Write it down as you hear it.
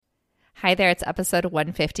Hi there, it's episode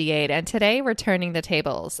 158, and today we're turning the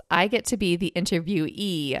tables. I get to be the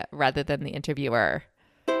interviewee rather than the interviewer.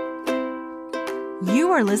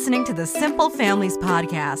 You are listening to the Simple Families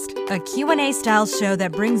Podcast, a Q&A style show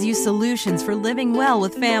that brings you solutions for living well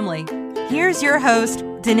with family. Here's your host,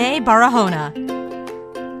 Danae Barahona.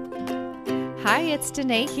 Hi, it's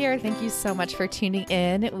Danae here. Thank you so much for tuning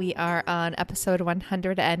in. We are on episode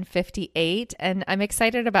 158, and I'm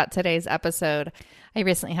excited about today's episode. I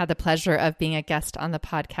recently had the pleasure of being a guest on the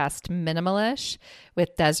podcast Minimalish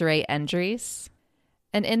with Desiree Endries.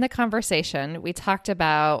 And in the conversation, we talked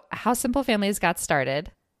about how Simple Families got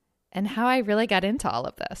started and how I really got into all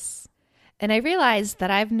of this. And I realized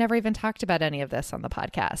that I've never even talked about any of this on the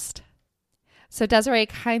podcast. So Desiree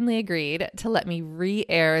kindly agreed to let me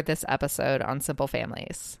re-air this episode on Simple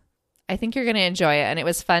Families. I think you're going to enjoy it, and it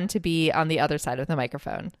was fun to be on the other side of the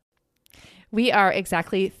microphone. We are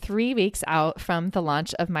exactly 3 weeks out from the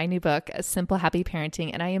launch of my new book, Simple Happy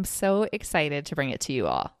Parenting, and I am so excited to bring it to you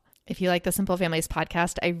all. If you like the Simple Families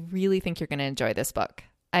podcast, I really think you're going to enjoy this book.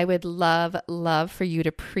 I would love for you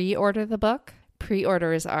to pre-order the book.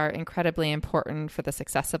 Pre-orders are incredibly important for the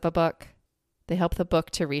success of a book. They help the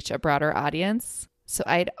book to reach a broader audience. So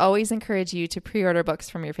I'd always encourage you to pre-order books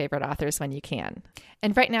from your favorite authors when you can.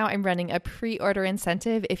 And right now I'm running a pre-order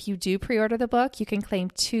incentive. If you do pre-order the book, you can claim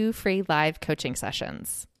 2 free live coaching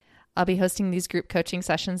sessions. I'll be hosting these group coaching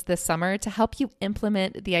sessions this summer to help you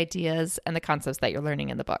implement the ideas and the concepts that you're learning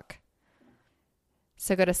in the book.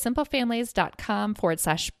 So go to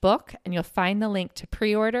simplefamilies.com/book and you'll find the link to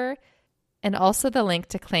pre-order and also the link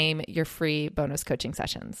to claim your free bonus coaching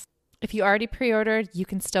sessions. If you already pre-ordered, you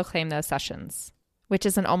can still claim those sessions, which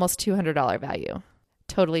is an almost $200 value.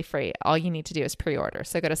 Totally free. All you need to do is pre-order.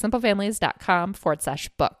 So go to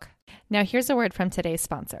simplefamilies.com/book. Now here's a word from today's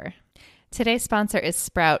sponsor. Today's sponsor is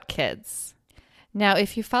Sprout Kids. Now,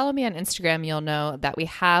 if you follow me on Instagram, you'll know that we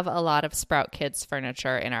have a lot of Sprout Kids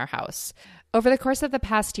furniture in our house. Over the course of the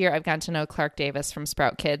past year, I've gotten to know Clark Davis from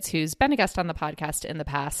Sprout Kids, who's been a guest on the podcast in the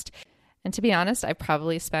past. And to be honest, I've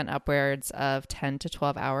probably spent upwards of 10 to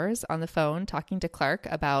 12 hours on the phone talking to Clark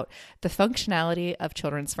about the functionality of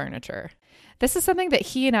children's furniture. This is something that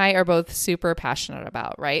he and I are both super passionate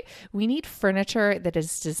about, right? We need furniture that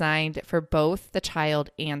is designed for both the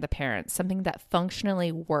child and the parent, something that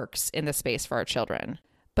functionally works in the space for our children,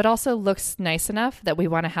 but also looks nice enough that we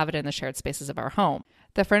want to have it in the shared spaces of our home.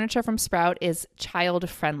 The furniture from Sprout is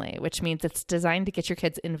child-friendly, which means it's designed to get your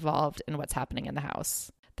kids involved in what's happening in the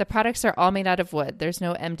house. The products are all made out of wood. There's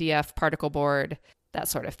no MDF, particle board, that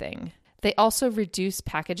sort of thing. They also reduce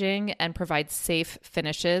packaging and provide safe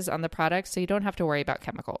finishes on the product, so you don't have to worry about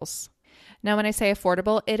chemicals. Now, when I say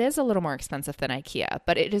affordable, it is a little more expensive than IKEA,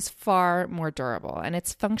 but it is far more durable, and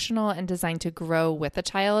it's functional and designed to grow with a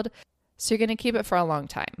child, so you're going to keep it for a long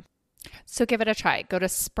time. So give it a try. Go to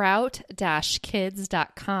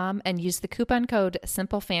sprout-kids.com and use the coupon code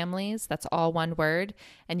SIMPLEFAMILIES, that's all one word,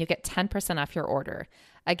 and you get 10% off your order.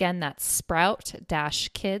 Again, that's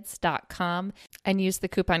sprout-kids.com and use the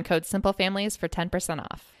coupon code SIMPLEFAMILIES for 10%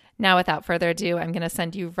 off. Now, without further ado, I'm going to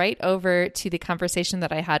send you right over to the conversation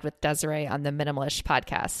that I had with Desiree on the Minimalish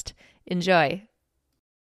podcast. Enjoy.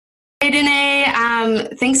 Hey, Danae.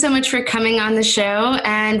 Thanks so much for coming on the show.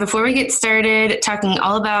 And before we get started talking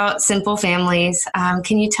all about Simple Families,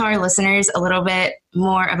 can you tell our listeners a little bit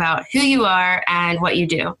more about who you are and what you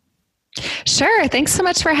do? Sure. Thanks so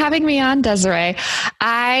much for having me on, Desiree.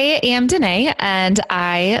 I am Danae, and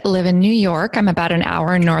I live in New York. I'm about an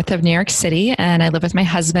hour north of New York City, and I live with my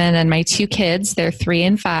husband and my 2 kids. They're 3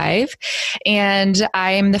 and 5, and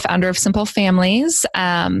I'm the founder of Simple Families.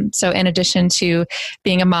 So in addition to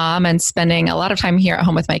being a mom and spending a lot of time here at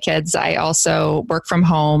home with my kids, I also work from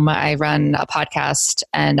home. I run a podcast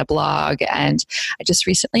and a blog, and I just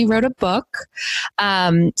recently wrote a book.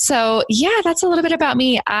 So yeah, that's a little bit about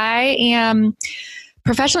me. I am,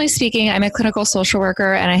 professionally speaking, I'm a clinical social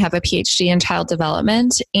worker and I have a PhD in child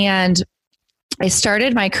development. And I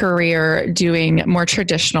started my career doing more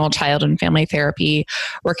traditional child and family therapy,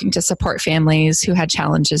 working to support families who had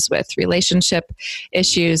challenges with relationship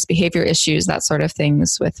issues, behavior issues, that sort of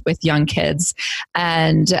things with young kids.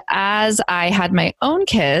 And as I had my own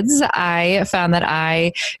kids, I found that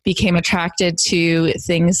I became attracted to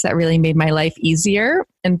things that really made my life easier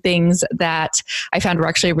and things that I found were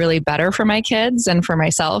actually really better for my kids and for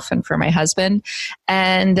myself and for my husband.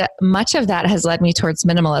 And much of that has led me towards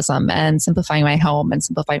minimalism and simplifying my home and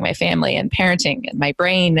simplifying my family and parenting and my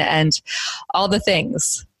brain and all the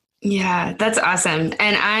things. Yeah, that's awesome.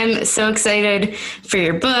 And I'm so excited for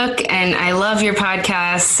your book, and I love your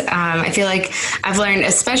podcast. I feel like I've learned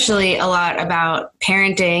especially a lot about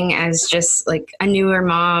parenting as just like a newer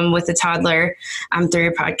mom with a toddler through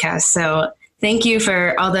your podcast. So thank you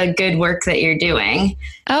for all the good work that you're doing.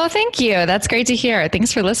 Oh, thank you. That's great to hear.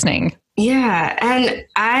 Thanks for listening. Yeah. And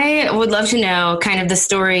I would love to know kind of the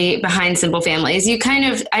story behind Simple Families. You kind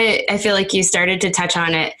of, I feel like you started to touch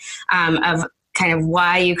on it, of kind of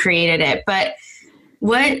why you created it, but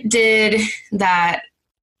what did that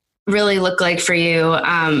really look like for you,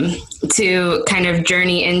 to kind of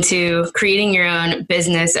journey into creating your own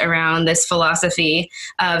business around this philosophy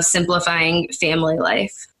of simplifying family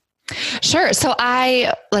life? Sure. So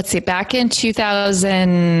back in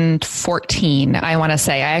 2014, I want to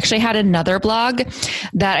say, I actually had another blog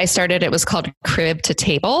that I started. It was called Crib to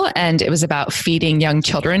Table, and it was about feeding young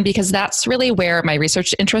children because that's really where my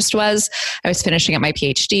research interest was. I was finishing up my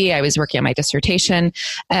PhD. I was working on my dissertation,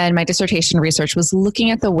 and my dissertation research was looking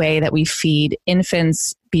at the way that we feed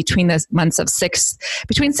infants between 6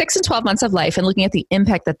 and 12 months of life, and looking at the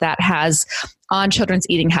impact that that has on children's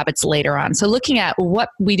eating habits later on. So looking at what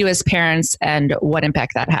we do as parents and what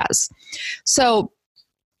impact that has. So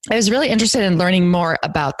I was really interested in learning more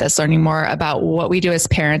about this, learning more about what we do as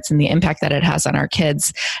parents and the impact that it has on our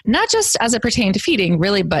kids, not just as it pertained to feeding,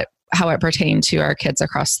 really, but how it pertained to our kids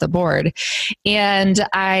across the board. And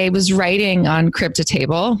I was writing on Crib to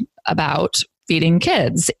Table about feeding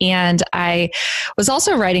kids. And I was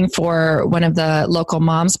also writing for one of the local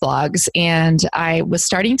moms blogs, and I was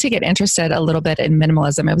starting to get interested a little bit in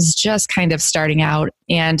minimalism. It was just kind of starting out.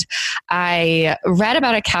 And I read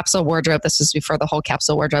about a capsule wardrobe. This was before the whole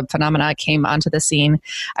capsule wardrobe phenomena came onto the scene.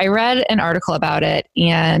 I read an article about it,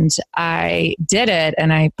 and I did it,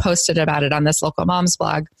 and I posted about it on this local moms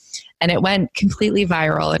blog. And it went completely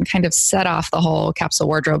viral and kind of set off the whole capsule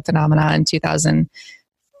wardrobe phenomena in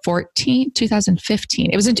 2015.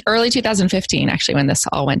 It was in early 2015, actually, when this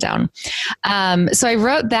all went down. So I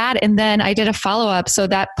wrote that, and then I did a follow-up. So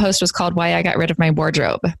that post was called Why I Got Rid of My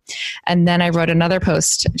Wardrobe. And then I wrote another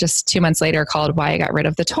post just 2 months later called Why I Got Rid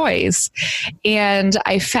of the Toys. And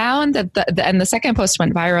I found that the second post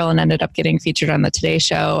went viral and ended up getting featured on the Today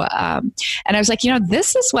Show. And I was like,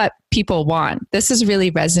 this is what people want. This is really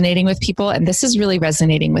resonating with people, and this is really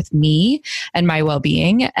resonating with me and my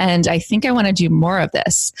well-being. And I think I want to do more of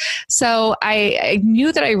this. So I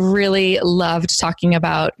knew that I really loved talking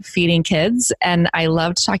about feeding kids, and I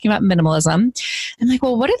loved talking about minimalism. I'm like,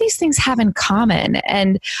 well, what do these things have in common?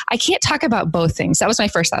 And I can't talk about both things. That was my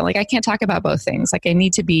first thought. Like, I can't talk about both things. Like, I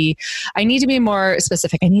need to be more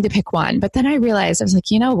specific. I need to pick one. But then I realized, I was like,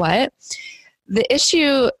 you know what? The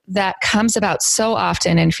issue that comes about so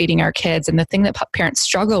often in feeding our kids, and the thing that parents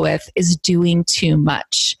struggle with, is doing too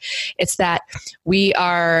much. It's that we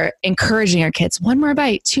are encouraging our kids, 1 more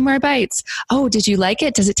bite, 2 more bites. Oh, did you like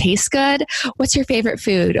it? Does it taste good? What's your favorite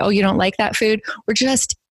food? Oh, you don't like that food? We're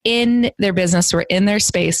just in their business. We're in their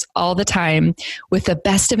space all the time with the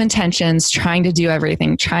best of intentions, trying to do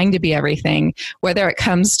everything, trying to be everything, whether it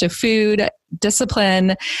comes to food,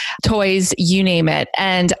 discipline, toys, you name it.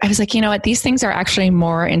 And I was like, you know what? These things are actually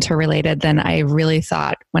more interrelated than I really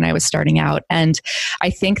thought when I was starting out. And I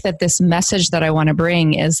think that this message that I want to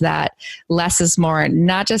bring is that less is more,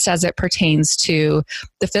 not just as it pertains to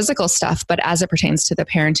the physical stuff, but as it pertains to the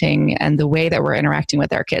parenting and the way that we're interacting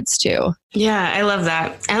with our kids too. Yeah, I love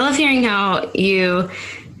that. I love hearing how you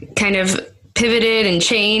kind of pivoted and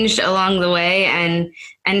changed along the way, and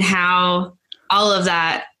how all of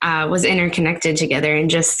that was interconnected together, and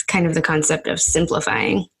just kind of the concept of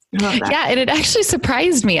simplifying. I love that. Yeah, and it actually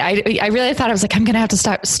surprised me. I really thought, I was like, I'm going to have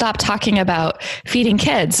to stop talking about feeding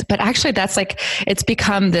kids. But actually, that's it's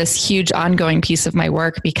become this huge ongoing piece of my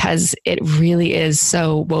work, because it really is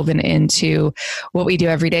so woven into what we do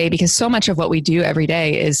every day, because so much of what we do every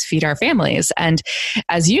day is feed our families. And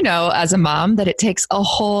as you know, as a mom, that it takes a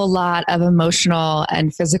whole lot of emotional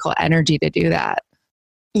and physical energy to do that.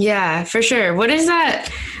 Yeah, for sure. What is that?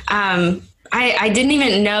 I didn't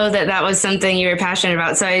even know that was something you were passionate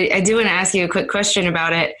about. So I do want to ask you a quick question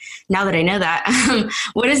about it now that I know that.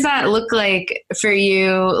 What does that look like for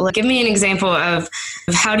you? Like, give me an example of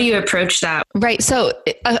how do you approach that? Right. So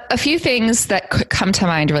a few things that come to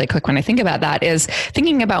mind really quick when I think about that is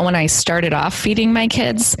thinking about when I started off feeding my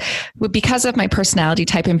kids. Because of my personality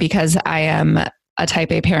type, and because I am a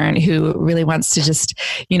type A parent who really wants to just,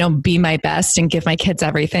 be my best and give my kids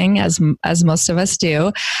everything, as most of us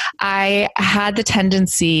do, I had the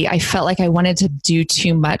tendency, I felt like I wanted to do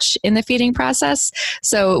too much in the feeding process.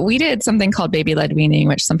 So we did something called baby-led weaning,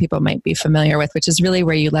 which some people might be familiar with, which is really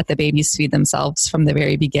where you let the babies feed themselves from the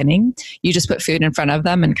very beginning. You just put food in front of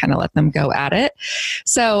them and kind of let them go at it.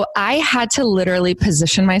 So I had to literally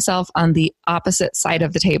position myself on the opposite side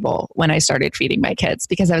of the table when I started feeding my kids,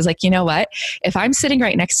 because I was like, you know what? If I'm sitting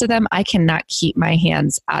right next to them, I cannot keep my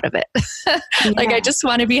hands out of it. Like, I just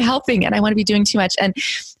want to be helping and I want to be doing too much. And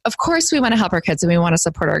of course we want to help our kids and we want to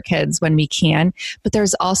support our kids when we can, but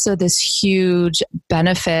there's also this huge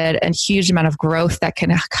benefit and huge amount of growth that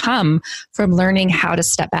can come from learning how to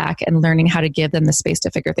step back and learning how to give them the space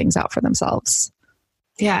to figure things out for themselves.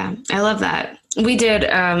 Yeah, I love that. We did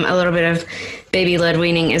a little bit of baby-led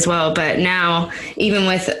weaning as well, but now even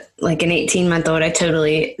with like an 18-month-old, I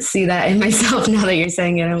totally see that in myself now that you're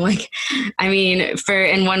saying it. I'm like, I mean,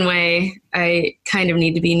 in one way, I kind of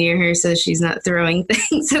need to be near her so she's not throwing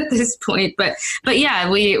things at this point. But yeah,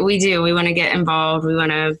 we do. We want to get involved. We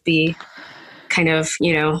want to be kind of,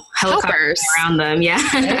 helpers around them.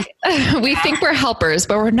 Yeah. We think we're helpers,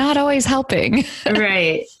 but we're not always helping.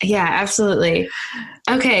 Right. Yeah, absolutely.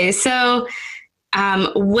 Okay. So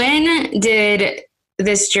when did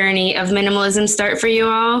this journey of minimalism start for you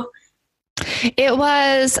all? It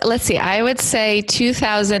was, I would say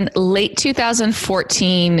late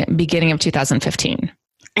 2014, beginning of 2015.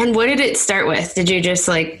 And what did it start with? Did you just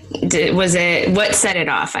what set it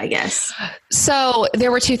off, I guess? So there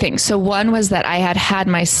were two things. So one was that I had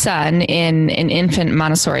my son in an infant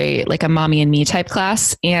Montessori, like a mommy and me type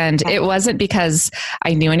class. And it wasn't because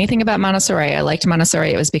I knew anything about Montessori. I liked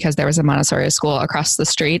Montessori. It was because there was a Montessori school across the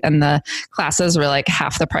street and the classes were like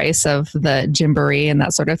half the price of the gymboree and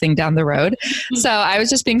that sort of thing down the road. So I was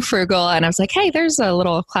just being frugal and I was like, hey, there's a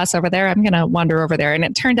little class over there. I'm going to wander over there. And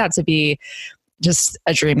it turned out to be just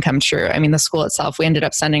a dream come true. I mean, the school itself, we ended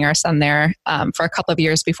up sending our son there for a couple of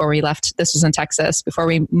years before we left. This was in Texas before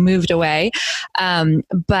we moved away.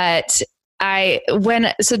 But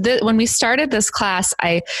when we started this class,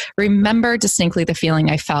 I remember distinctly the feeling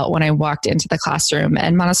I felt when I walked into the classroom.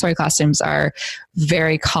 And Montessori classrooms are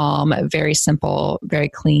very calm, very simple, very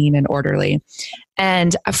clean and orderly.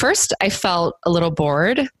 And at first I felt a little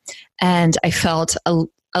bored and I felt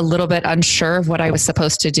a little bit unsure of what I was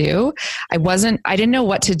supposed to do. I didn't know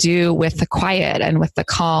what to do with the quiet and with the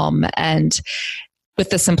calm and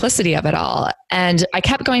with the simplicity of it all. And I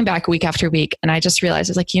kept going back week after week. And I just realized,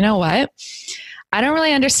 I was like, you know what? I don't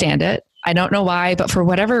really understand it. I don't know why, but for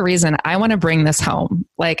whatever reason, I want to bring this home.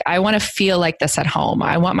 Like, I want to feel like this at home.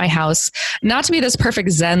 I want my house not to be this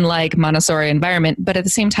perfect Zen-like Montessori environment, but at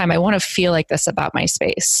the same time, I want to feel like this about my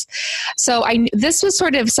space. So this was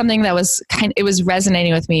sort of something that was it was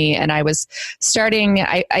resonating with me. And I was starting,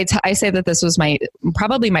 I say that this was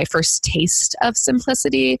probably my first taste of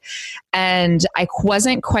simplicity. And I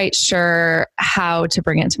wasn't quite sure how to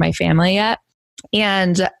bring it to my family yet.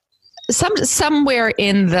 And somewhere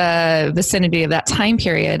in the vicinity of that time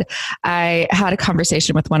period, I had a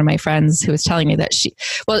conversation with one of my friends who was telling me that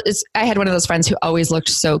I had one of those friends who always looked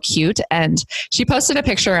so cute, and she posted a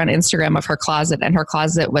picture on Instagram of her closet, and her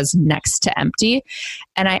closet was next to empty.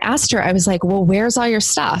 And I asked her, I was like, well, where's all your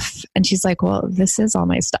stuff? And she's like, well, this is all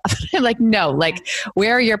my stuff. I'm like, no, like,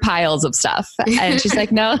 where are your piles of stuff? And she's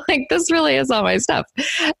like, no, like, this really is all my stuff.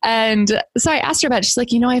 And so I asked her about it. She's like,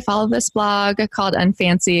 I follow this blog called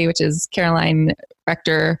Unfancy, which is Caroline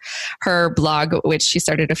Rector, her blog, which she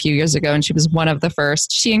started a few years ago. And she was one of the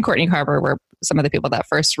first. She and Courtney Carver were some of the people that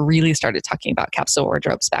first really started talking about capsule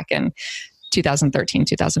wardrobes back in 2013,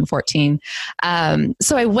 2014.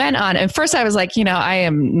 So I went on, and first I was like, I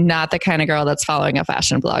am not the kind of girl that's following a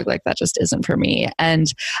fashion blog. Like, that just isn't for me.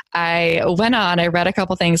 And I went on, I read a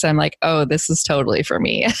couple things, and I'm like, oh, this is totally for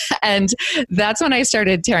me. And that's when I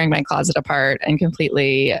started tearing my closet apart and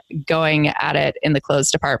completely going at it in the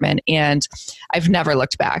clothes department. And I've never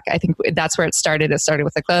looked back. I think that's where it started. It started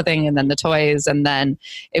with the clothing and then the toys. And then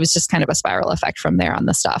it was just kind of a spiral effect from there on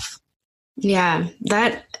the stuff. Yeah,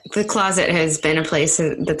 the closet has been a place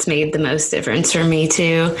that's made the most difference for me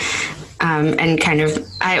too. And kind of,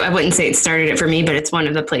 I wouldn't say it started it for me, but it's one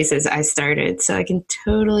of the places I started. So I can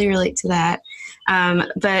totally relate to that.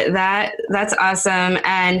 But that's awesome.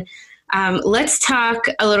 And let's talk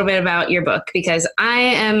a little bit about your book, because I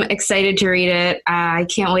am excited to read it. I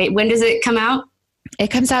can't wait. When does it come out? It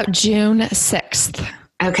comes out June 6th.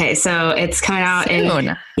 Okay, so it's coming out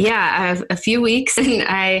soon. In a few weeks, and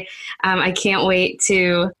I can't wait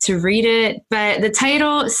to read it. But the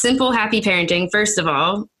title, Simple Happy Parenting, first of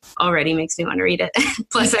all, already makes me want to read it.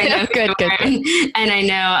 Plus I know good. And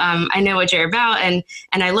I know what you're about, and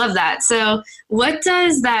I love that. So what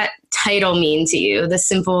does that title mean to you? The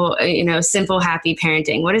simple happy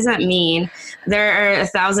parenting. What does that mean? There are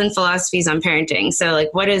 1,000 philosophies on parenting. So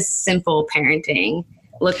like, what does simple parenting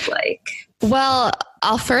look like? Well,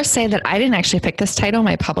 I'll first say that I didn't actually pick this title.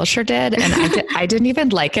 My publisher did. And I didn't even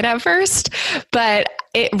like it at first, but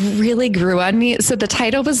it really grew on me. So the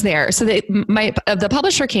title was there. So the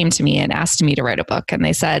publisher came to me and asked me to write a book. And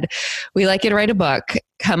they said, "We'd like you to write a book,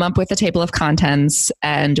 come up with a table of contents,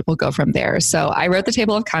 and we'll go from there." So I wrote the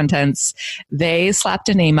table of contents. They slapped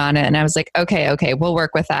a name on it. And I was like, okay, we'll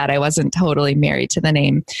work with that. I wasn't totally married to the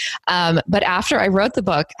name. But after I wrote the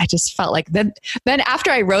book, I just felt like then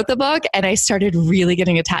after I wrote the book and I started really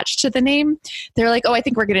getting attached to the name, they're like, "Oh, I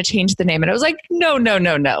think we're going to change the name." And I was like, no.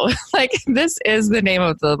 Like, this is the name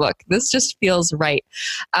of the book. This just feels right.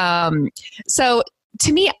 So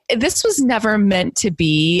to me, this was never meant to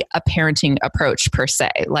be a parenting approach per se,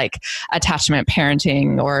 like attachment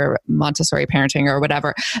parenting or Montessori parenting or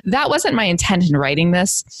whatever. That wasn't my intent in writing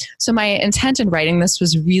this. So my intent in writing this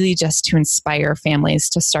was really just to inspire families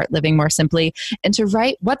to start living more simply and to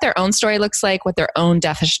write what their own story looks like, what their own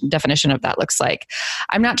definition of that looks like.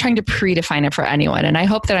 I'm not trying to predefine it for anyone. And I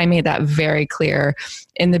hope that I made that very clear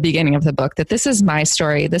in the beginning of the book, that this is my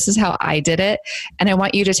story. This is how I did it. And I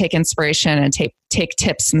want you to take inspiration and take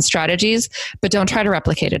tips and strategies, but don't try to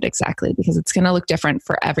replicate it exactly, because it's going to look different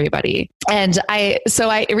for everybody. And I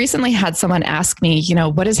recently had someone ask me,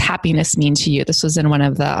 what does happiness mean to you? This was in one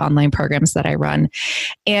of the online programs that I run.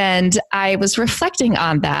 And I was reflecting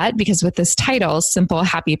on that, because with this title, Simple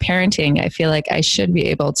Happy Parenting, I feel like I should be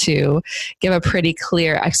able to give a pretty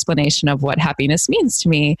clear explanation of what happiness means to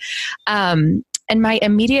me. And my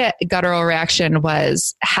immediate guttural reaction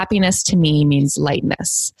was, happiness to me means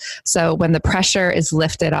lightness. So when the pressure is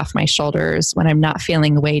lifted off my shoulders, when I'm not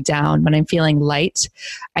feeling weighed down, when I'm feeling light,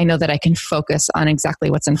 I know that I can focus on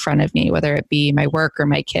exactly what's in front of me, whether it be my work or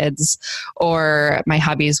my kids or my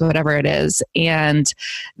hobbies, whatever it is. And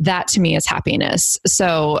that to me is happiness.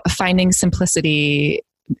 So finding simplicity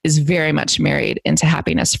is very much married into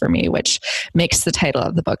happiness for me, which makes the title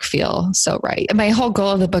of the book feel so right. And my whole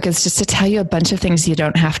goal of the book is just to tell you a bunch of things you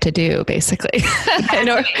don't have to do, basically.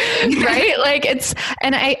 Right? Like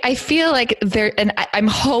I feel like I'm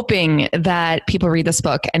hoping that people read this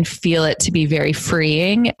book and feel it to be very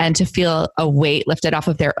freeing and to feel a weight lifted off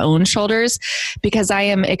of their own shoulders, because I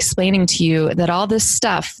am explaining to you that all this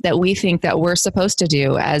stuff that we think that we're supposed to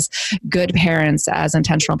do as good parents, as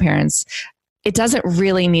intentional parents, it doesn't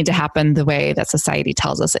really need to happen the way that society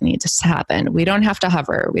tells us it needs to happen. We don't have to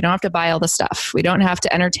hover. We don't have to buy all the stuff. We don't have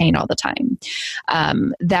to entertain all the time.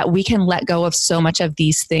 That we can let go of so much of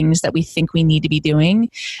these things that we think we need to be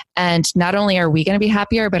doing. And not only are we going to be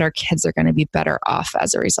happier, but our kids are going to be better off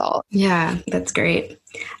as a result. Yeah, that's great.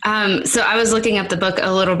 So I was looking up the book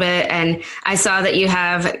a little bit, and I saw that you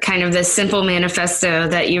have kind of this simple manifesto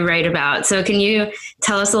that you write about. So can you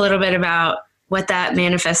tell us a little bit about what that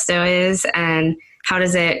manifesto is, and how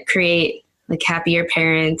does it create like happier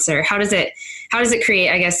parents, or how does it create,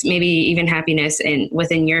 I guess, maybe even happiness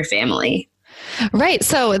within your family? Right.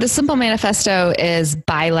 So the Simple Manifesto is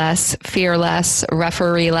buy less, fear less,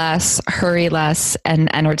 referee less, hurry less,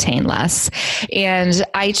 and entertain less. And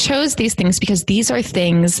I chose these things because these are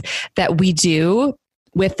things that we do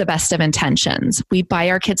with the best of intentions. We buy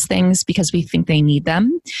our kids things because we think they need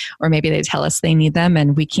them, or maybe they tell us they need them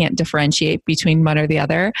and we can't differentiate between one or the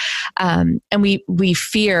other. And we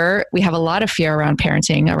have a lot of fear around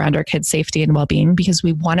parenting, around our kids' safety and well-being, because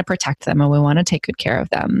we want to protect them and we want to take good care of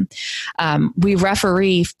them. We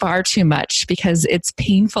referee far too much because it's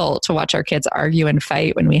painful to watch our kids argue and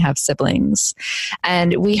fight when we have siblings.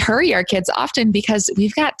 And we hurry our kids often because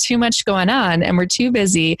we've got too much going on and we're too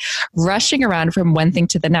busy rushing around from one thing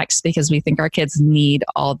to the next, because we think our kids need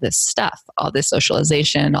all this stuff, all this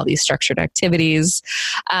socialization, all these structured activities.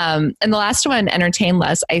 And the last one, entertain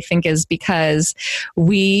less, I think is because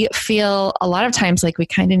we feel a lot of times like we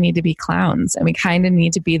kind of need to be clowns, and we kind of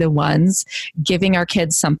need to be the ones giving our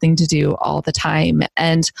kids something to do all the time.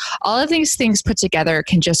 And all of these things put together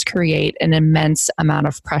can just create an immense amount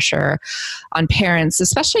of pressure on parents,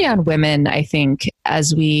 especially on women, I think,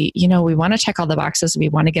 as we want to check all the boxes, we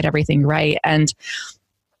want to get everything right. And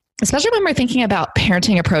especially when we're thinking about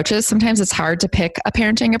parenting approaches, sometimes it's hard to pick a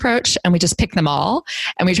parenting approach, and we just pick them all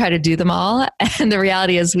and we try to do them all. And the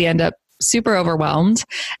reality is we end up super overwhelmed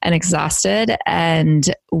and exhausted,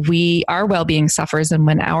 and our well-being suffers. And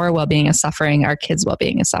when our well-being is suffering, our kids'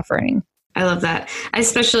 well-being is suffering. I love that.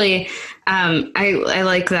 Especially, I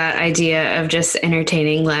like that idea of just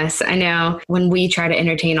entertaining less. I know when we try to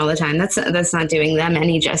entertain all the time, that's not doing them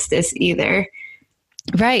any justice either.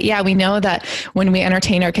 Right. Yeah. We know that when we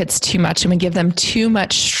entertain our kids too much and we give them too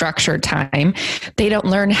much structured time, they don't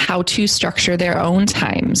learn how to structure their own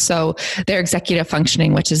time. So their executive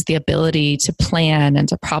functioning, which is the ability to plan and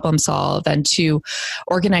to problem solve and to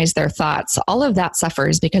organize their thoughts, all of that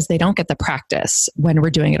suffers because they don't get the practice when we're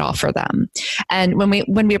doing it all for them. And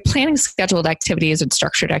when we're planning scheduled activities and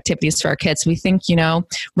structured activities for our kids, we think,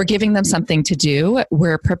 we're giving them something to do.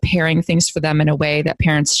 We're preparing things for them in a way that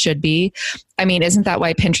parents should be. I mean, isn't that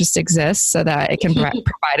why Pinterest exists? So that it can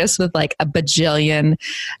provide us with like a bajillion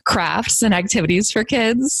crafts and activities for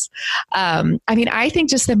kids. I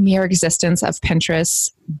think just the mere existence of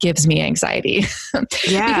Pinterest gives me anxiety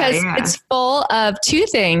because it's full of two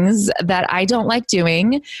things that I don't like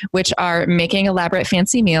doing, which are making elaborate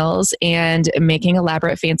fancy meals and making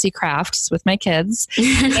elaborate fancy crafts with my kids.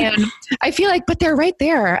 And I feel like, but they're right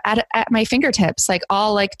there at my fingertips, like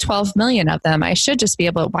all like 12 million of them. I should just be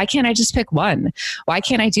able, why can't I just pick one? Why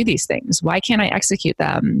can't I do these things? Why can't I execute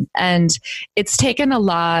them? And it's taken a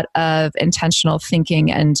lot of intentional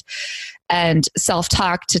thinking and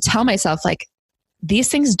self-talk to tell myself, like, these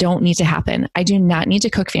things don't need to happen. I do not need to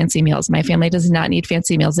cook fancy meals. My family does not need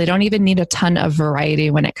fancy meals. They don't even need a ton of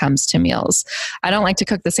variety when it comes to meals. I don't like to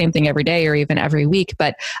cook the same thing every day or even every week,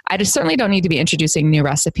 but I just certainly don't need to be introducing new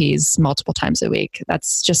recipes multiple times a week.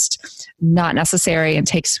 That's just not necessary and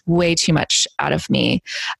takes way too much out of me.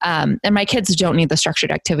 And my kids don't need the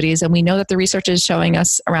structured activities. And we know that the research is showing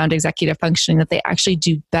us around executive functioning that they actually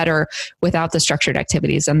do better without the structured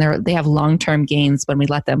activities. And they have long-term gains when we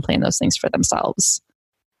let them plan those things for themselves.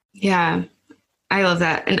 Yeah, I love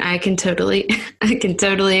that. And I can totally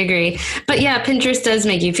agree. But yeah, Pinterest does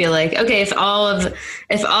make you feel like, okay, if all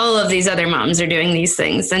of these other moms are doing these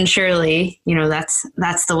things, then surely,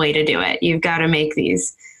 that's the way to do it. You've got to make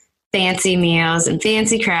these fancy meals and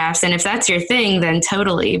fancy crafts. And if that's your thing, then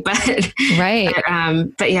totally. But right.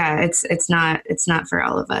 But yeah, it's not for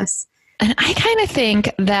all of us. And I kind of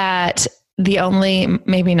think that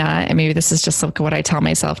maybe not, and maybe this is just like what I tell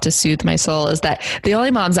myself to soothe my soul, is that the only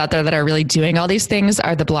moms out there that are really doing all these things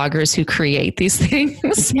are the bloggers who create these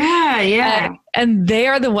things. Yeah. And they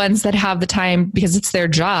are the ones that have the time, because it's their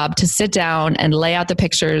job to sit down and lay out the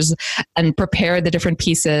pictures and prepare the different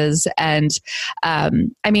pieces. And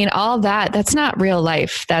all that's not real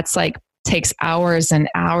life. That's like takes hours and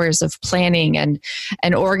hours of planning and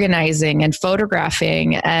organizing and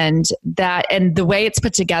photographing, and the way it's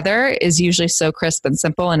put together is usually so crisp and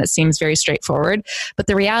simple, and it seems very straightforward. But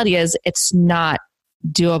the reality is it's not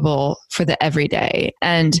doable for the everyday.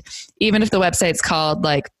 And even if the website's called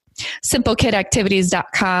like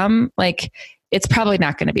simpleKidActivities.com, like it's probably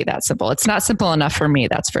not going to be that simple. It's not simple enough for me,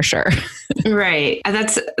 that's for sure. Right.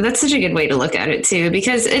 That's such a good way to look at it too,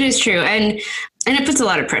 because it is true. And it puts a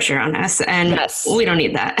lot of pressure on us, and yes, we don't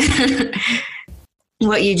need that.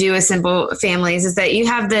 What you do with Simple Families is that you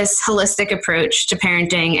have this holistic approach to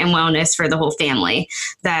parenting and wellness for the whole family,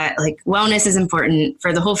 that like wellness is important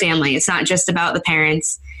for the whole family. It's not just about the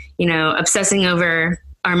parents, obsessing over,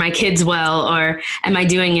 are my kids well, or am I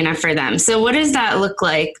doing enough for them? So what does that look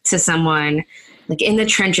like to someone like in the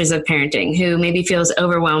trenches of parenting who maybe feels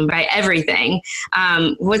overwhelmed by everything?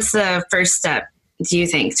 What's the first step, do you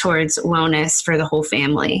think, towards wellness for the whole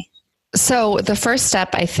family? So the first step,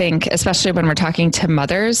 I think, especially when we're talking to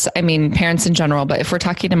mothers, parents in general, but if we're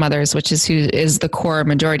talking to mothers, which is who is the core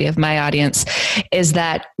majority of my audience, is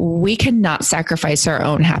that we cannot sacrifice our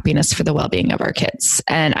own happiness for the well-being of our kids.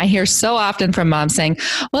 And I hear so often from moms saying,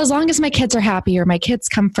 well, as long as my kids are happy, or my kids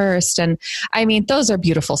come first. And those are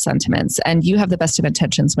beautiful sentiments. And you have the best of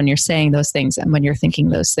intentions when you're saying those things and when you're thinking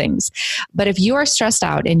those things. But if you are stressed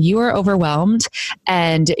out and you are overwhelmed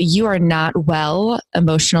and you are not well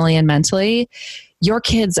emotionally and mentally, your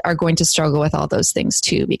kids are going to struggle with all those things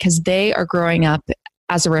too, because they are growing up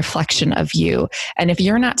as a reflection of you. And if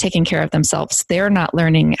you're not taking care of themselves, they're not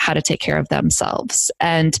learning how to take care of themselves.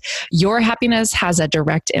 And your happiness has a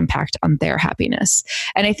direct impact on their happiness.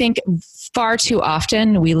 And I think far too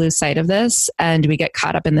often we lose sight of this, and we get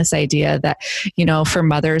caught up in this idea that, for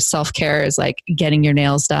mothers, self-care is like getting your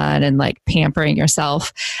nails done and like pampering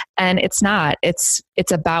yourself. And it's not. It's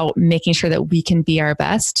about making sure that we can be our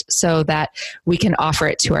best so that we can offer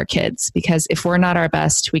it to our kids. Because if we're not our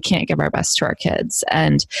best, we can't give our best to our kids.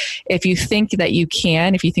 And if you think that you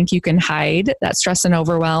can, if you think you can hide that stress and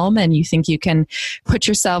overwhelm, and you think you can put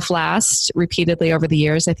yourself last repeatedly over the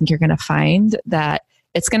years, I think you're going to find that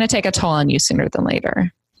it's going to take a toll on you sooner than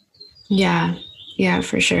later. Yeah,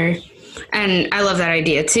 for sure. And I love that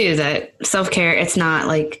idea too, that self-care, it's not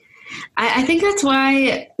like, I think that's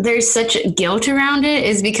why there's such guilt around it,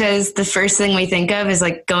 is because the first thing we think of is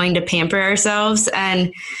like going to pamper ourselves.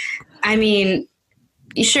 And I mean,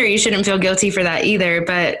 sure, you shouldn't feel guilty for that either,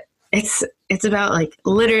 but it's about like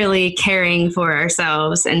literally caring for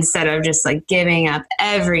ourselves instead of just like giving up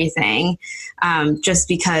everything just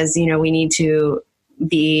because, you know, we need to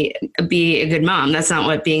be a good mom. That's not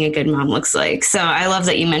what being a good mom looks like. So I love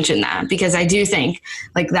that you mentioned that, because I do think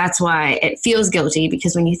like that's why it feels guilty,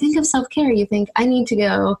 because when you think of self-care, you think I need to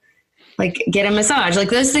go like get a massage. Like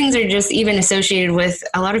those things are just even associated with,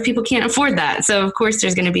 a lot of people can't afford that. So of course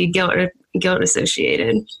there's going to be guilt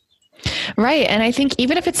associated. Right. And I think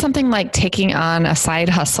even if it's something like taking on a side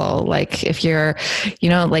hustle, like if you're, you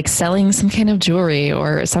know, like selling some kind of jewelry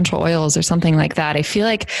or essential oils or something like that, I feel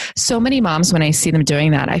like so many moms, when I see them doing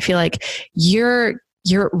that, I feel like you're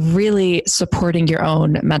really supporting your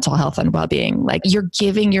own mental health and well-being. Like you're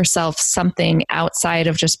giving yourself something outside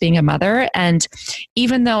of just being a mother. And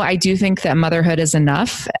even though I do think that motherhood is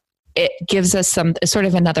enough, it gives us some sort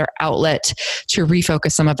of another outlet to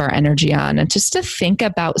refocus some of our energy on and just to think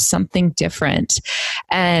about something different.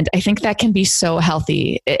 And I think that can be so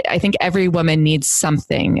healthy. I think every woman needs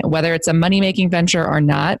something, whether it's a money-making venture or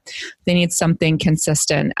not, they need something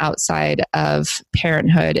consistent outside of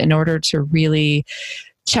parenthood in order to really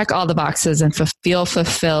check all the boxes and feel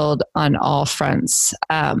fulfilled on all fronts.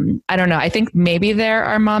 I don't know. I think maybe there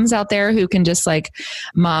are moms out there who can just like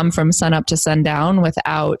mom from sun up to sundown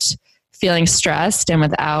without feeling stressed and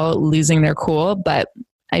without losing their cool. But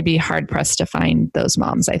I'd be hard pressed to find those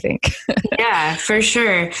moms, I think. Yeah, for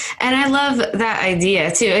sure. And I love that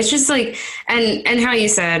idea too. It's just like, and how you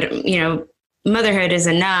said, you know, motherhood is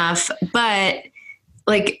enough, but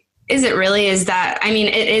like, is it really? Is that, I mean,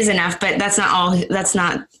 it is enough, but that's not all, that's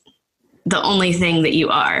not the only thing that you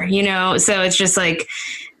are, you know? So it's just like,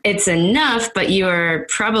 it's enough, but you are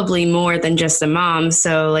probably more than just a mom.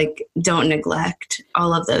 So like, don't neglect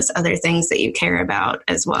all of those other things that you care about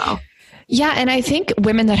as well. Yeah. And I think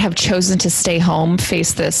women that have chosen to stay home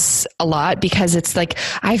face this a lot, because it's like,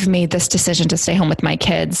 I've made this decision to stay home with my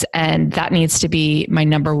kids and that needs to be my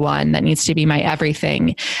number one. That needs to be my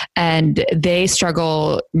everything. And they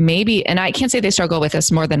struggle maybe, and I can't say they struggle with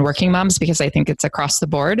this more than working moms, because I think it's across the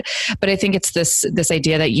board, but I think it's this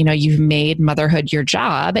idea that, you know, you've made motherhood your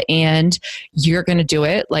job and you're going to do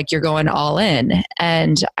it. Like you're going all in.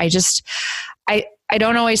 And I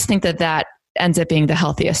don't always think that ends up being the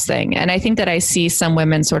healthiest thing. And I think that I see some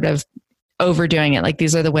women sort of overdoing it. Like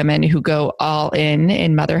these are the women who go all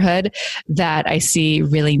in motherhood that I see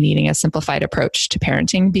really needing a simplified approach to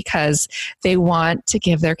parenting, because they want to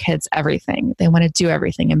give their kids everything. They want to do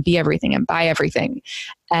everything and be everything and buy everything.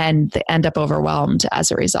 And they end up overwhelmed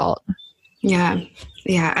as a result. Yeah.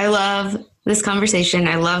 Yeah. I love this conversation.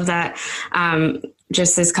 I love that.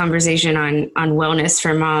 Just this conversation on wellness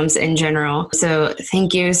for moms in general. So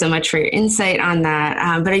thank you so much for your insight on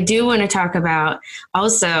that. But I do want to talk about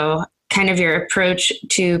also kind of your approach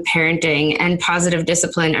to parenting and positive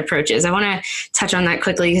discipline approaches. I want to touch on that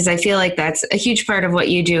quickly because I feel like that's a huge part of what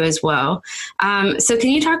you do as well. So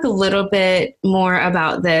can you talk a little bit more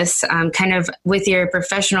about this kind of with your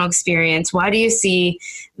professional experience? Why do you see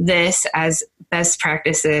this as best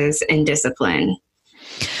practices in discipline?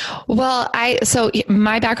 Well, so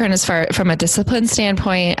my background is from a discipline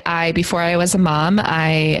standpoint. Before I was a mom,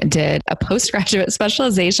 I did a postgraduate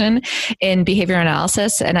specialization in behavior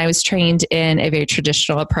analysis, and I was trained in a very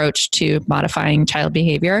traditional approach to modifying child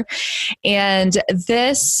behavior. And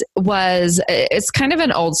it's kind of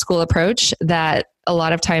an old school approach that a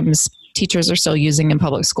lot of times teachers are still using in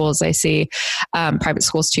public schools. I see private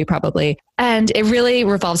schools too, probably. And it really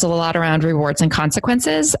revolves a lot around rewards and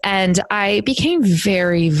consequences. And I became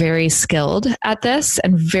very, very skilled at this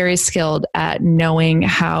and very skilled at knowing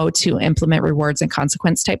how to implement rewards and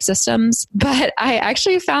consequence type systems. But I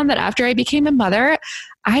actually found that after I became a mother,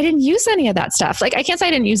 I didn't use any of that stuff. Like, I can't say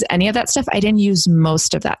I didn't use any of that stuff. I didn't use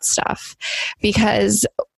most of that stuff, because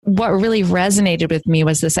what really resonated with me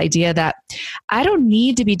was this idea that I don't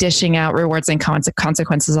need to be dishing out rewards and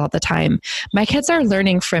consequences all the time. My kids are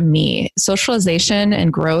learning from me. Socialization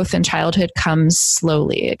and growth in childhood comes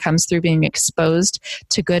slowly. It comes through being exposed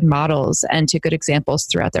to good models and to good examples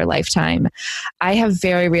throughout their lifetime. I have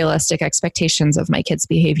very realistic expectations of my kids'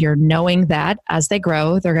 behavior, knowing that as they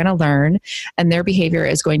grow, they're going to learn and their behavior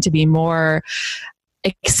is going to be more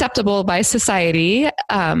acceptable by society,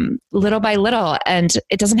 little by little. And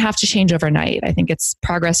it doesn't have to change overnight. I think it's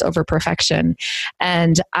progress over perfection.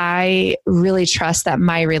 And I really trust that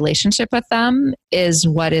my relationship with them is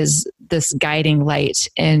what is this guiding light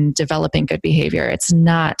in developing good behavior. It's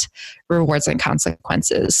not rewards and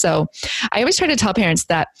consequences. So I always try to tell parents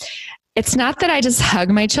that it's not that I just hug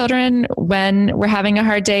my children when we're having a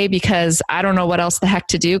hard day because I don't know what else the heck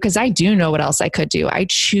to do, because I do know what else I could do. I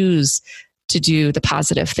choose to do the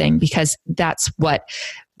positive thing because that's what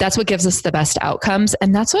gives us the best outcomes.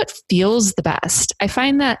 And that's what feels the best. I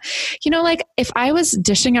find that, like if I was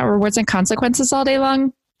dishing out rewards and consequences all day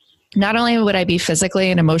long, not only would I be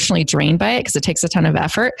physically and emotionally drained by it because it takes a ton of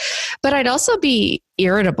effort, but I'd also be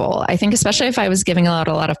irritable. I think especially if I was giving out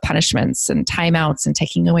a lot of punishments and timeouts and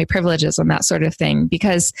taking away privileges and that sort of thing,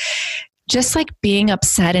 because just like being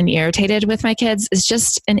upset and irritated with my kids is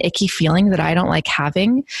just an icky feeling that I don't like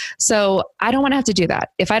having. So I don't want to have to do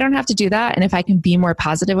that. If I don't have to do that, and if I can be more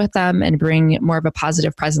positive with them and bring more of a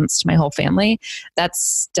positive presence to my whole family,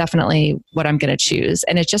 that's definitely what I'm going to choose.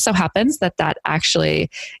 And it just so happens that actually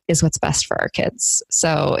is what's best for our kids.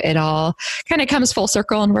 So it all kind of comes full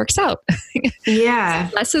circle and works out. Yeah.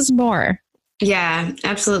 Less is more. Yeah,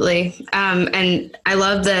 absolutely. And I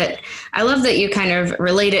love that you kind of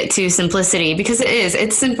relate it to simplicity, because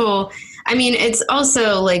it's simple. I mean, it's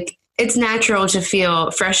also like, it's natural to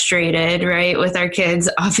feel frustrated, right, with our kids,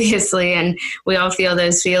 obviously, and we all feel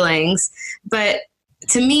those feelings. But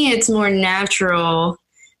to me, it's more natural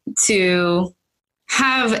to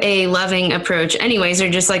have a loving approach anyways,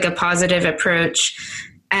 or just like a positive approach.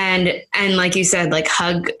 And like you said, like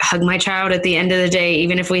hug my child at the end of the day,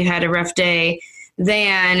 even if we've had a rough day,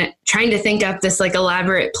 than trying to think up this like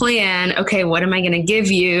elaborate plan. Okay, what am I going to give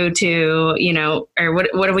you to, or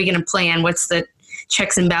what are we going to plan? What's the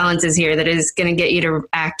checks and balances here that is going to get you to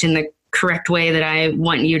act in the correct way that I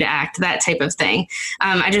want you to act, that type of thing.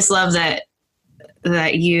 I just love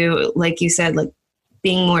that you, like you said, like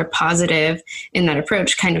being more positive in that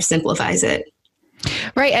approach kind of simplifies it.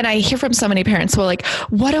 Right. And I hear from so many parents who are like,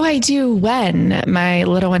 what do I do when my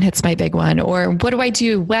little one hits my big one? Or what do I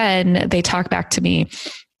do when they talk back to me?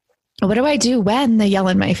 What do I do when they yell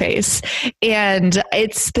in my face? And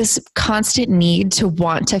it's this constant need to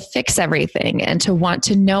want to fix everything and to want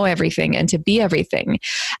to know everything and to be everything.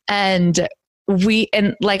 And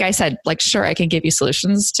like I said, like, sure, I can give you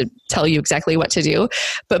solutions to tell you exactly what to do.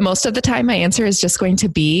 But most of the time, my answer is just going to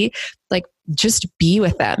be like, just be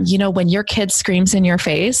with them. When your kid screams in your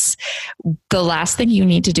face, the last thing you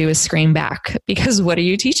need to do is scream back, because what are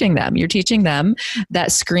you teaching them? You're teaching them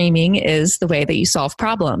that screaming is the way that you solve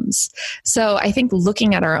problems. So I think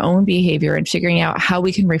looking at our own behavior and figuring out how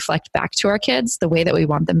we can reflect back to our kids the way that we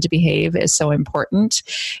want them to behave is so important.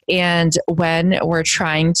 And when we're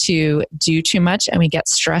trying to do too much and we get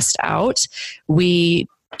stressed out, we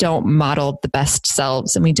don't model the best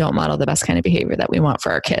selves and we don't model the best kind of behavior that we want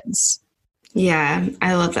for our kids. Yeah,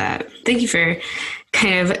 I love that. Thank you for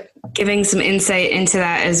kind of giving some insight into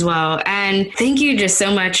that as well. And thank you just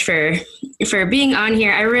so much for being on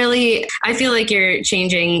here. I feel like you're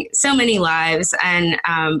changing so many lives. And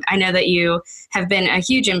I know that you have been a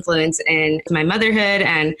huge influence in my motherhood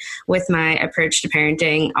and with my approach to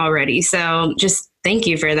parenting already. So just thank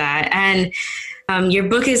you for that. And your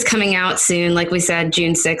book is coming out soon, like we said,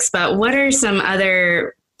 June 6th. But what are some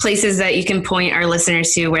other places that you can point our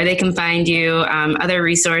listeners to, where they can find you, other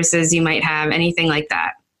resources you might have, anything like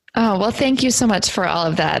that? Oh, well, thank you so much for all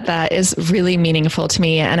of that. That is really meaningful to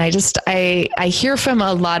me. And I hear from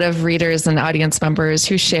a lot of readers and audience members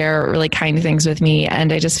who share really kind things with me.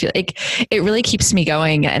 And I just feel like it really keeps me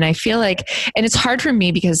going. And I feel like, and it's hard for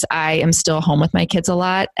me because I am still home with my kids a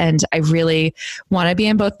lot. And I really want to be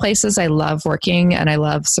in both places. I love working and I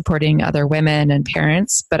love supporting other women and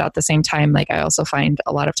parents. But at the same time, like I also find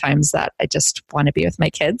a lot of times that I just want to be with my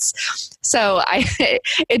kids. So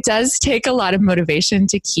it does take a lot of motivation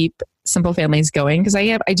to keep Simple Families going, because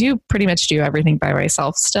I do pretty much do everything by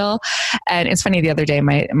myself still. And it's funny, the other day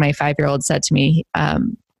my 5-year-old said to me, I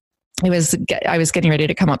was getting ready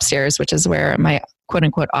to come upstairs, which is where my quote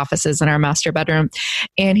unquote offices in our master bedroom.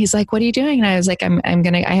 And he's like, what are you doing? And I was like,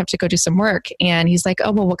 I have to go do some work. And he's like,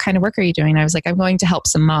 oh, well, what kind of work are you doing? And I was like, I'm going to help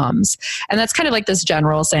some moms. And that's kind of like this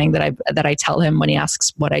general saying that I tell him when he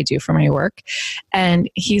asks what I do for my work. And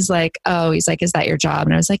he's like, is that your job?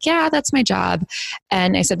 And I was like, yeah, that's my job.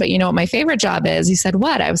 And I said, but you know what my favorite job is? He said,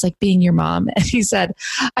 what? I was like, being your mom. And he said,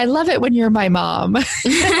 I love it when you're my mom.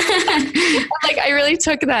 Like, I really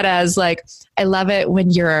took that as like, I love it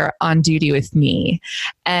when you're on duty with me.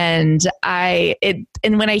 And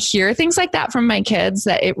when I hear things like that from my kids,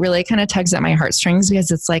 that it really kind of tugs at my heartstrings,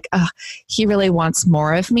 because it's like, oh, he really wants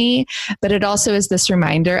more of me. But it also is this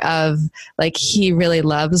reminder of like, he really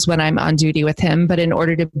loves when I'm on duty with him. But in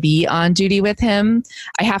order to be on duty with him,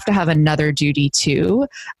 I have to have another duty too.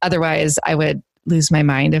 Otherwise, I would lose my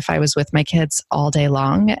mind if I was with my kids all day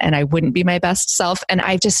long, and I wouldn't be my best self. And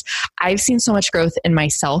I've seen so much growth in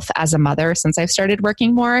myself as a mother since I've started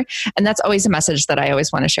working more. And that's always a message that I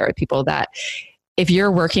always want to share with people, that if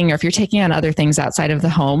you're working or if you're taking on other things outside of the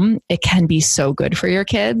home, it can be so good for your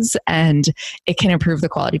kids, and it can improve the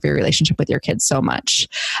quality of your relationship with your kids so much.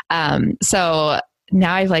 So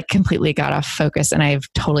now I've like completely got off focus, and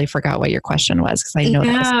I've totally forgot what your question was, because I know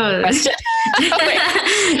that was the question.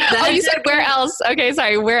 Oh, you said where else? Okay,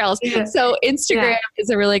 sorry, where else? Yeah. So Instagram is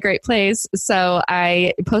a really great place. So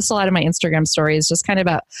I post a lot of my Instagram stories, just kind of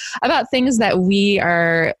about things that we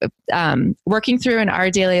are working through in our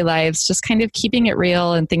daily lives, just kind of keeping it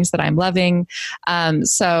real and things that I'm loving.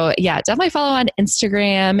 So yeah, definitely follow on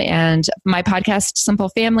Instagram, and my podcast, Simple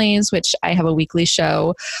Families, which I have a weekly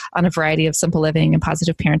show on a variety of simple living and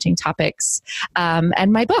positive parenting topics,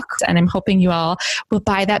 and my book. And I'm hoping you all will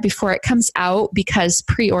buy that before it comes out, because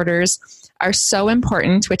pre-orders are so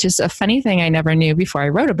important, which is a funny thing I never knew before I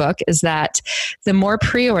wrote a book, is that the more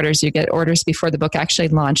pre-orders you get, orders before the book actually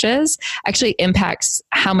launches, actually impacts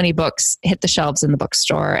how many books hit the shelves in the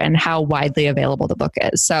bookstore and how widely available the book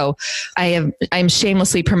is. So I'm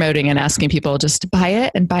shamelessly promoting and asking people just to buy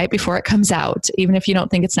it, and buy it before it comes out, even if you don't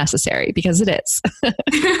think it's necessary, because it is.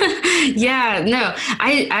 Yeah, no,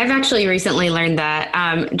 I've actually recently learned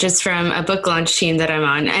that just from a book launch team that I'm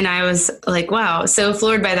on. And I was like, wow, so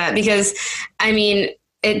floored by that, because I mean,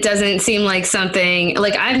 it doesn't seem like something,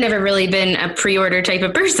 like I've never really been a pre-order type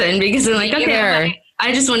of person, because I'm like, okay,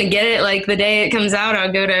 I just want to get it like the day it comes out.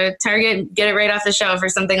 I'll go to Target, get it right off the shelf or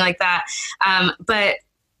something like that. But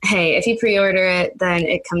hey, if you pre-order it, then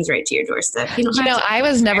it comes right to your doorstep. I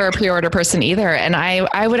was never a pre-order person either. And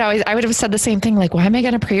I would have said the same thing. Like, why am I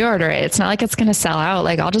going to pre-order it? It's not like it's going to sell out.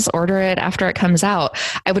 Like, I'll just order it after it comes out.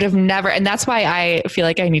 I would have never. And that's why I feel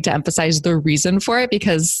like I need to emphasize the reason for it,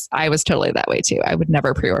 because I was totally that way too. I would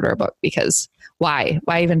never pre-order a book, because why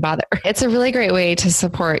even bother? It's a really great way to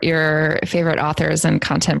support your favorite authors and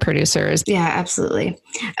content producers. Yeah, absolutely.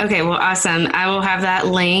 Okay, well, awesome. I will have that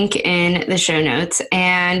link in the show notes.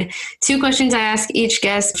 And 2 questions I ask each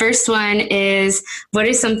guest. First one is, what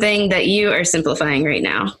is something that you are simplifying right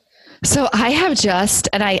now? So I have just,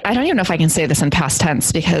 and I don't even know if I can say this in past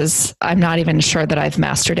tense, because I'm not even sure that I've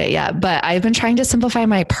mastered it yet, but I've been trying to simplify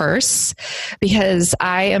my purse, because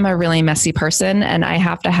I am a really messy person, and I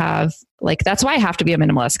have to have, like, that's why I have to be a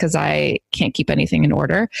minimalist, because I can't keep anything in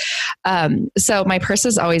order. So my purse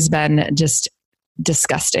has always been just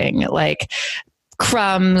disgusting, like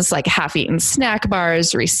crumbs, like half-eaten snack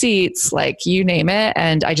bars, receipts, like you name it.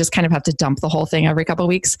 And I just kind of have to dump the whole thing every couple of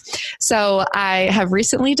weeks. So I have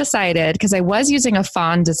recently decided, because I was using a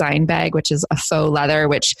Fawn design bag, which is a faux leather,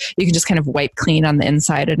 which you can just kind of wipe clean on the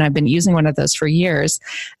inside. And I've been using one of those for years.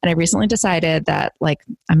 And I recently decided that, like,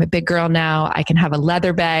 I'm a big girl now. I can have a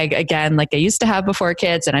leather bag again, like I used to have before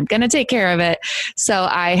kids, and I'm going to take care of it. So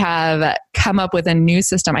I have come up with a new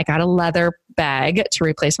system. I got a leather bag to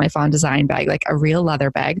replace my Fawn design bag, like a real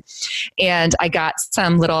leather bag. And I got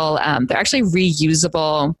some little, they're actually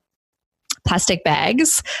reusable plastic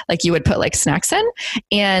bags, like you would put like snacks in.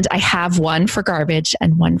 And I have one for garbage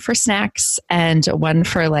and one for snacks and one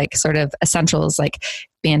for like sort of essentials, like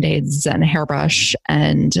Band-Aids and a hairbrush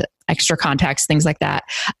and extra contacts, things like that.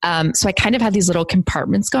 So I kind of have these little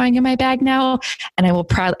compartments going in my bag now. And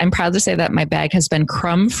I'm proud to say that my bag has been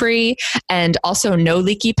crumb free, and also no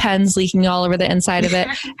leaky pens leaking all over the inside of it.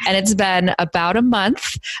 And it's been about a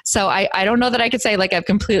month. So I don't know that I could say like I've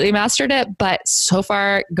completely mastered it, but so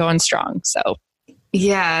far going strong. So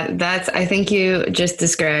yeah, I think you just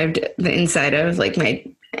described the inside of like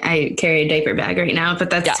I carry a diaper bag right now, but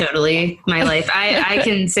that's totally my life. I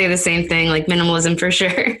can say the same thing, like minimalism for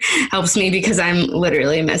sure helps me, because I'm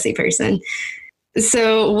literally a messy person.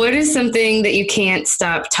 So what is something that you can't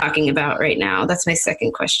stop talking about right now? That's my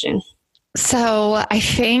second question. So I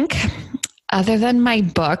think, other than my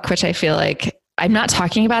book, which I feel like I'm not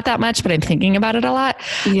talking about that much, but I'm thinking about it a lot.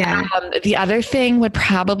 Yeah. The other thing would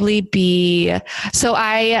probably be,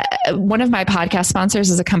 one of my podcast sponsors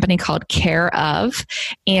is a company called Care of,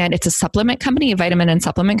 and it's a supplement company, a vitamin and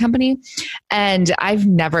supplement company. And I've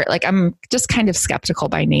never, I'm just kind of skeptical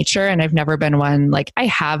by nature, and I've never been one, I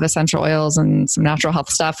have essential oils and some natural health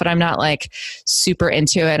stuff, but I'm not super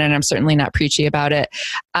into it, and I'm certainly not preachy about it.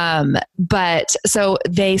 But so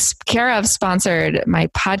Care of sponsored my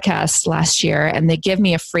podcast last year, and they give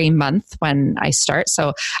me a free month when I start.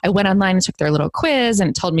 So I went online and took their little quiz, and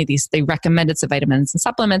it told me they recommended some vitamins and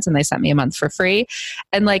supplements, and they sent me a month for free.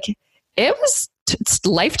 And it was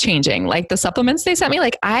life-changing. The supplements they sent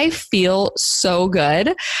me, I feel so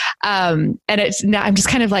good. And it's now I'm just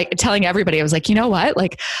kind of telling everybody, I was you know what?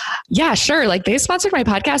 Yeah, sure. They sponsored my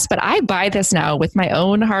podcast, but I buy this now with my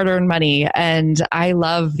own hard-earned money. And I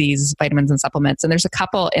love these vitamins and supplements. And there's a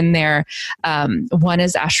couple in there. One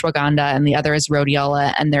is ashwagandha and the other is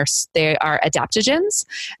rhodiola. And they are adaptogens.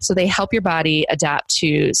 So they help your body adapt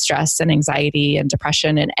to stress and anxiety and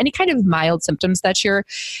depression and any kind of mild symptoms that you're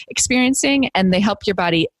experiencing. And they help your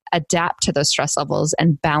body adapt to those stress levels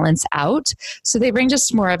and balance out. So they bring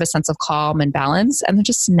just more of a sense of calm and balance. And they're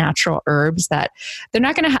just natural herbs that they're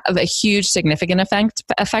not going to have a huge significant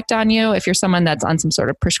effect on you. If you're someone that's on some sort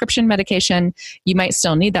of prescription medication, you might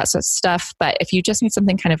still need that sort of stuff. But if you just need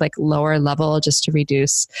something kind of lower level just to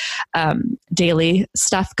reduce daily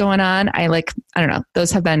stuff going on, I don't know,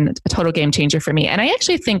 those have been a total game changer for me. And I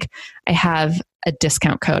actually think I have a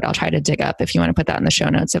discount code I'll try to dig up if you want to put that in the show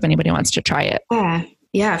notes if anybody wants to try it.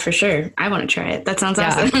 Yeah, for sure. I want to try it. That sounds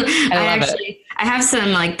awesome. I have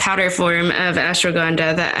some powder form of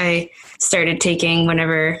ashwagandha that I started taking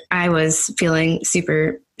whenever I was feeling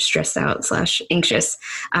super stressed out / anxious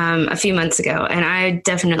a few months ago. And I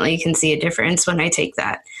definitely can see a difference when I take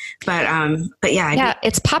that. But yeah.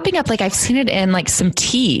 It's popping up. I've seen it in some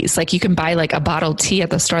teas. You can buy a bottled tea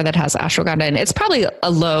at the store that has ashwagandha, and it's probably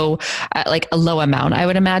a low amount, I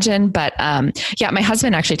would imagine. But my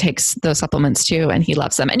husband actually takes those supplements too, and he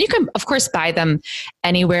loves them. And you can, of course, buy them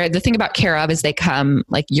anywhere. The thing about Care of is they come,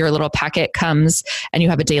 your little packet comes, and you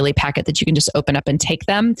have a daily packet that you can just open up and take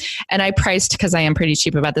them. And I priced, because I am pretty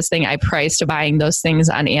cheap about this thing, I priced buying those things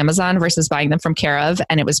on Amazon versus buying them from Care of,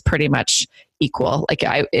 and it was pretty much equal.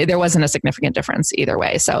 There wasn't a significant difference either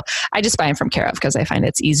way. So I just buy them from Care of because I find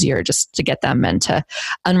it's easier just to get them and to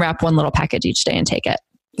unwrap one little package each day and take it.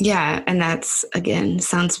 Yeah. And that's, again,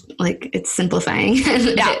 sounds like it's simplifying.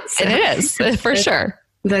 Yeah, it is for sure.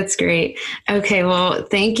 That's great. Okay. Well,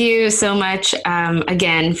 thank you so much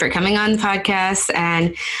again for coming on the podcast.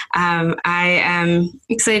 And I am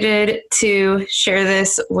excited to share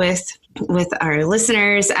this with our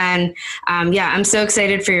listeners. And I'm so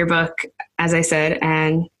excited for your book, as I said.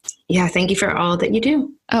 And thank you for all that you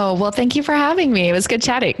do. Oh, well, thank you for having me. It was good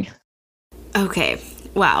chatting. Okay.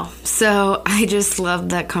 Wow. So I just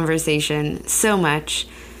loved that conversation so much.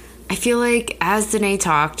 I feel like as Danae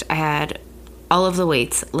talked, I had all of the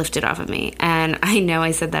weights lifted off of me. And I know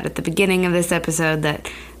I said that at the beginning of this episode,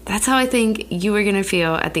 that's how I think you were going to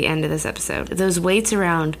feel at the end of this episode. Those weights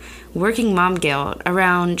around working mom guilt,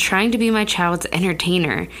 around trying to be my child's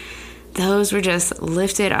entertainer, those were just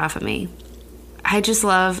lifted off of me. I just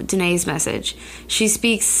love Danae's message. She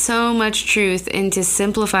speaks so much truth into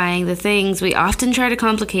simplifying the things we often try to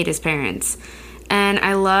complicate as parents. And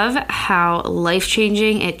I love how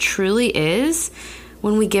life-changing it truly is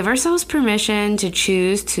when we give ourselves permission to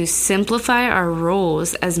choose to simplify our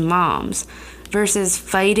roles as moms versus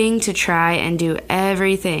fighting to try and do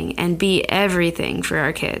everything and be everything for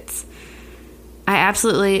our kids. I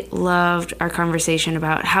absolutely loved our conversation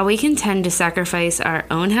about how we can tend to sacrifice our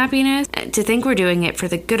own happiness to think we're doing it for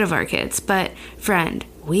the good of our kids. But friend,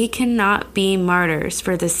 we cannot be martyrs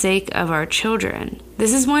for the sake of our children.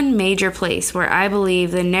 This is one major place where I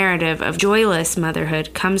believe the narrative of joyless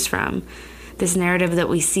motherhood comes from. This narrative that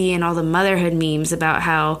we see in all the motherhood memes about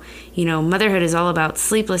how, motherhood is all about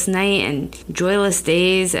sleepless night and joyless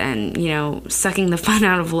days and, sucking the fun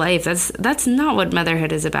out of life. That's not what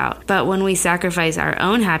motherhood is about. But when we sacrifice our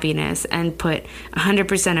own happiness and put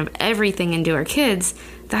 100% of everything into our kids,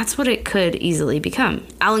 that's what it could easily become.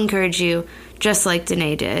 I'll encourage you, just like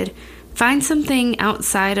Danae did, find something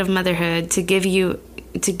outside of motherhood to give your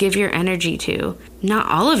energy to. Not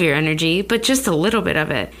all of your energy, but just a little bit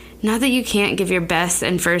of it. Not that you can't give your best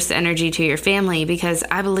and first energy to your family, because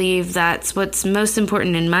I believe that's what's most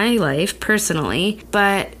important in my life personally,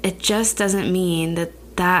 but it just doesn't mean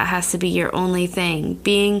that has to be your only thing.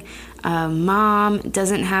 Being a mom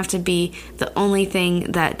doesn't have to be the only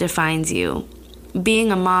thing that defines you.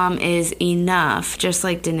 Being a mom is enough, just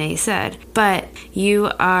like Danae said, but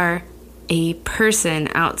you are a person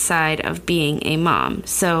outside of being a mom.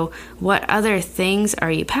 So what other things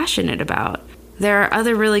are you passionate about? There are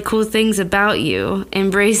other really cool things about you.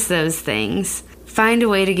 Embrace those things. Find a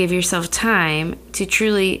way to give yourself time to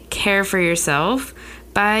truly care for yourself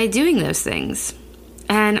by doing those things.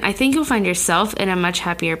 And I think you'll find yourself in a much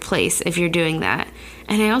happier place if you're doing that.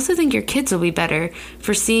 And I also think your kids will be better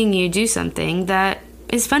for seeing you do something that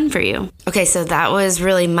is fun for you. Okay, so that was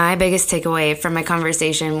really my biggest takeaway from my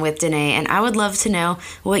conversation with Danae, and I would love to know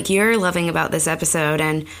what you're loving about this episode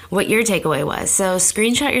and what your takeaway was. So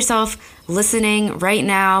screenshot yourself listening right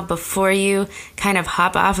now before you kind of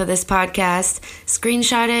hop off of this podcast.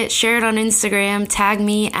 Screenshot it, share it on Instagram, tag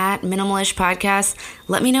me at Minimalish Podcast.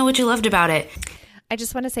 Let me know what you loved about it. I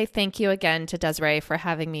just want to say thank you again to Desiree for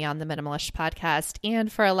having me on the Minimalish Podcast and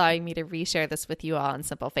for allowing me to reshare this with you all on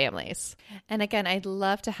Simple Families. And again, I'd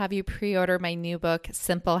love to have you pre-order my new book,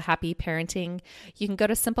 Simple Happy Parenting. You can go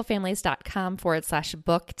to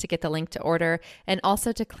simplefamilies.com/book to get the link to order and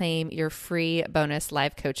also to claim your free bonus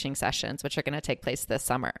live coaching sessions, which are going to take place this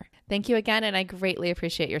summer. Thank you again, and I greatly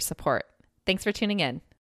appreciate your support. Thanks for tuning in.